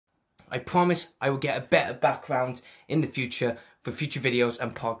I promise I will get a better background in the future for future videos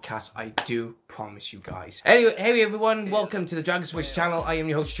and podcasts. I do promise you guys. Anyway, hey everyone, welcome to the Dragons Voice channel. I am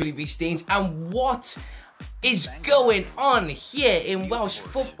your host, Julie Rees-Deans, and what is going on here in Welsh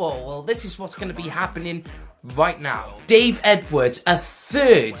football? Well, this is what's going to be happening right now. Dave Edwards, a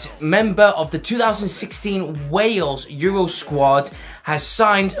third member of the 2016 Wales Euro squad, has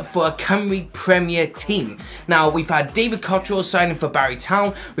signed for a Cymru Premier team. Now, we've had David Cottrell signing for Bala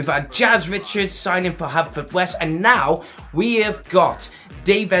Town, we've had Jazz Richards signing for Haverfordwest, and now we have got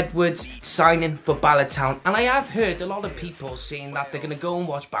Dave Edwards signing for Bala Town. And I have heard a lot of people saying that they're going to go and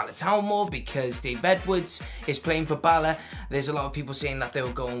watch Bala Town more because Dave Edwards is playing for Bala. There's a lot of people saying that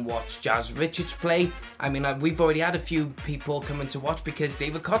they'll go and watch Jazz Richards play. I mean, we've already had a few people coming to watch because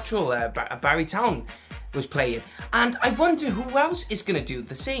David Cottrell, Bala Town, was playing. And I wonder who else is going to do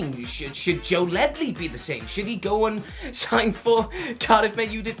the same. Should Joe Ledley be the same? Should he go and sign for Cardiff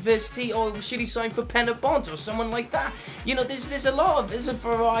University, or should he sign for Pen y Bont or someone like that? You know, there's a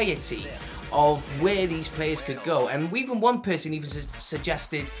variety of where these players could go. And even one person even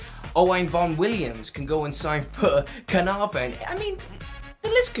suggested Owain Von Williams can go and sign for Carnarvon. I mean, the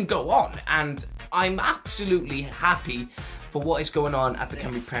list can go on, and I'm absolutely happy for what is going on at the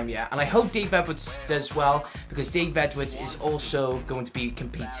Cymru Premier, and I hope Dave Edwards does well, because Dave Edwards is also going to be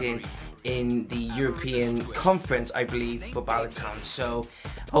competing in the European Conference, I believe, for Bala Town, so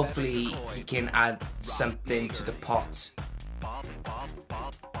hopefully he can add something to the pot.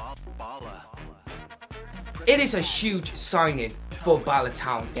 It is a huge signing for Bala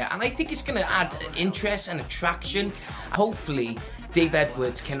Town, yeah, and I think it's going to add interest and attraction. Hopefully Dave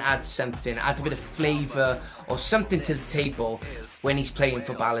Edwards can add something, add a bit of flavour or something to the table when he's playing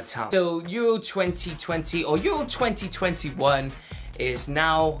for Bala Town. So Euro 2020 or Euro 2021 is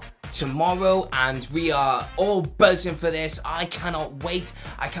now tomorrow, and we are all buzzing for this. I cannot wait.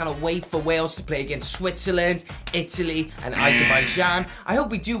 I cannot wait for Wales to play against Switzerland, Italy and Azerbaijan. I hope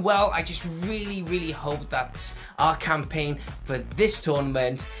we do well. I just really hope that our campaign for this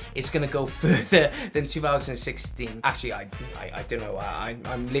tournament is going to go further than 2016. Actually, I don't know.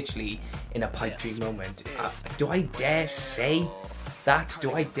 I'm literally in a pipe dream moment. Do I dare say that?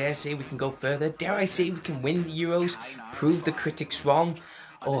 Do I dare say we can go further? Dare I say we can win the Euros? Prove the critics wrong?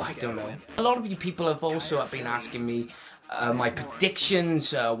 Oh, I don't know. A lot of you people have also been asking me my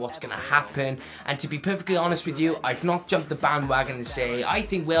predictions, what's going to happen, and to be perfectly honest with you, I've not jumped the bandwagon and say I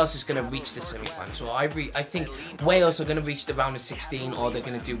think Wales is going to reach the semi-finals, or I think Wales are going to reach the round of 16, or they're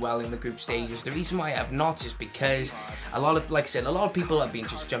going to do well in the group stages. The reason why I have not is because like I said, a lot of people have been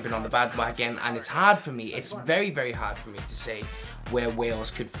just jumping on the bandwagon, and it's hard for me. It's very hard for me to say where Wales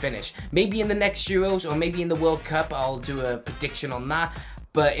could finish. Maybe in the next Euros, or maybe in the World Cup, I'll do a prediction on that.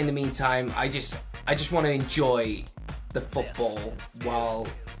 But in the meantime, I just want to enjoy the football while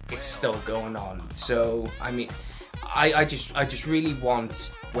it's still going on. So I mean, I just really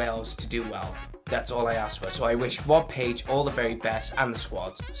want Wales to do well. That's all I ask for. So I wish Rob Page all the very best and the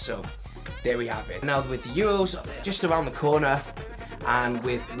squad. So there we have it. Now with the Euros just around the corner, and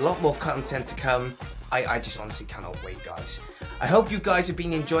with a lot more content to come, I just honestly cannot wait, guys. I hope you guys have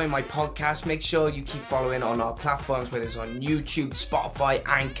been enjoying my podcast. Make sure you keep following on our platforms, whether it's on YouTube, Spotify,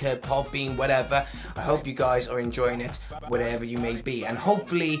 Anchor, Podbean, whatever. I hope you guys are enjoying it, whatever you may be. And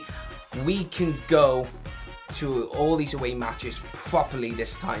hopefully we can go to all these away matches properly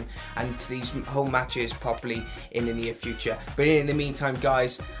this time, and to these home matches properly in the near future. But in the meantime,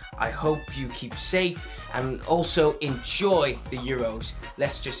 guys, I hope you keep safe and also enjoy the Euros.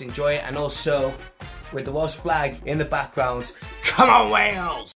 Let's just enjoy it, and also with the Welsh flag in the background, come on Wales!